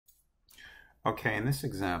Okay, in this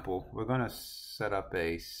example, we're going to set up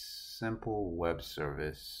a simple web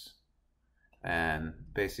service, and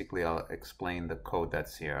basically I'll explain the code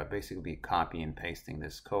that's here. I'll basically be copying and pasting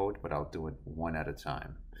this code, but I'll do it one at a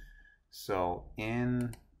time. So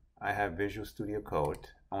I have Visual Studio Code.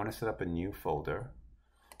 I want to set up a new folder.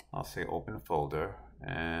 I'll say open folder,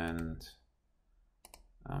 and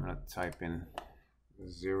I'm going to type in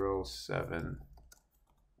 07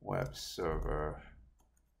 web server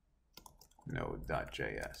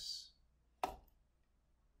node.js.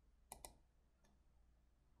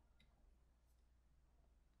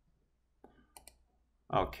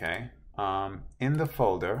 Okay, in the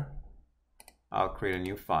folder, I'll create a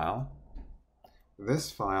new file.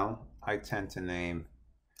 This file I tend to name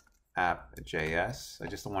app.js. I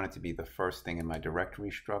just want it to be the first thing in my directory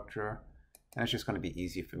structure, and it's just going to be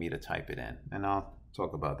easy for me to type it in, and I'll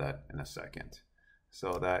talk about that in a second.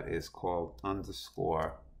 So that is called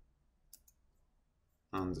underscore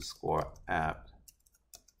app.js.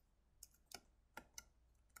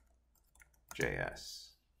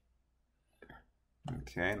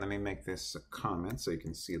 Okay, let me make this a comment so you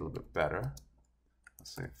can see a little bit better. I'll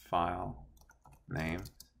say file name,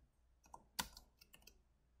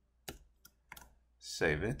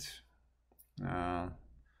 save it,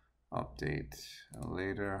 update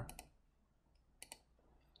later,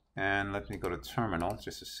 and let me go to terminal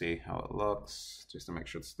just to see how it looks, just to make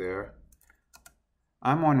sure it's there.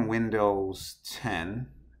 I'm on Windows 10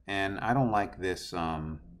 and I don't like this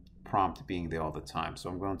prompt being there all the time, so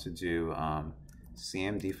I'm going to do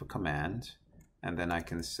CMD for command, and then I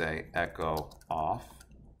can say echo off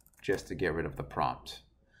just to get rid of the prompt.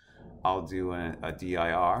 I'll do a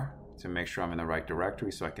dir to make sure I'm in the right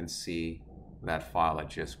directory so I can see that file I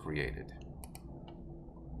just created.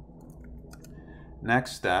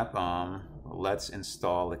 Next step, let's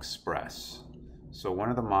install Express. So one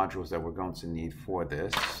of the modules that we're going to need for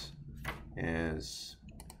this is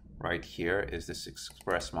right here, is this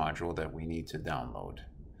Express module that we need to download.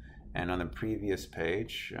 And on the previous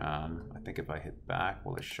page, I think if I hit back,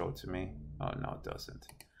 will it show it to me? Oh, no, it doesn't.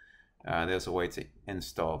 There's a way to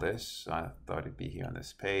install this. I thought it'd be here on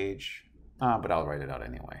this page, but I'll write it out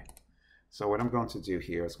anyway. So what I'm going to do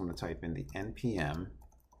here is I'm going to type in the npm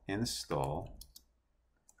install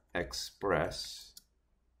express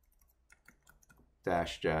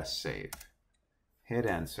 -jas save. Hit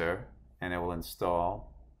enter, and it will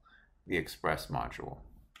install the Express module.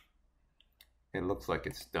 It looks like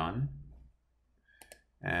it's done,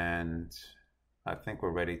 and I think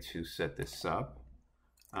we're ready to set this up.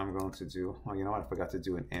 I'm going to do, oh, you know what, I forgot to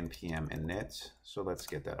do an npm init, so let's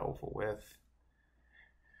get that over with.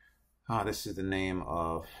 This is the name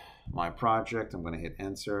of my project. I'm going to hit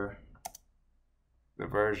enter. The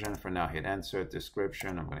version for now, hit enter.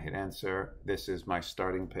 Description, I'm going to hit enter. This is my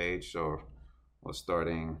starting page, so we're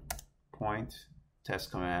starting point.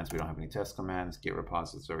 Test commands, we don't have any test commands. Git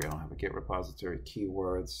repository, I don't have a Git repository.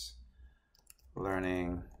 Keywords,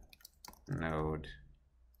 learning, node.js.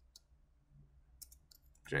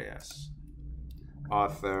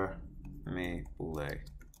 Author, me, Boule,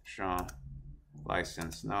 Sean.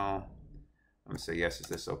 License, no. I'm going to say yes, is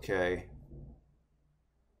this okay?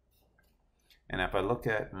 And if I look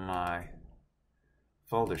at my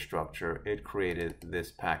folder structure, it created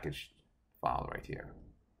this package file right here.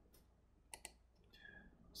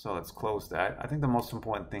 So let's close that. I think the most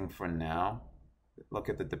important thing for now, look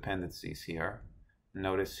at the dependencies here.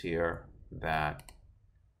 Notice here that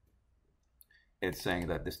it's saying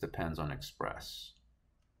that this depends on Express.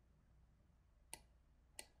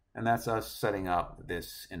 And that's us setting up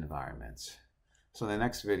this environment. So in the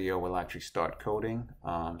next video, we'll actually start coding.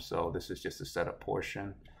 So this is just the setup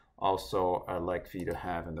portion. Also, I'd like for you to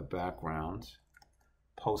have in the background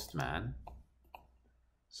Postman.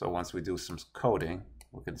 So once we do some coding,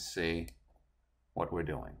 we can see what we're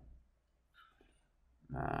doing.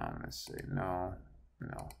 Let's see, no.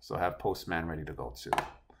 So have Postman ready to go too.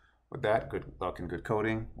 With that, good luck and good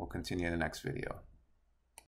coding. We'll continue in the next video.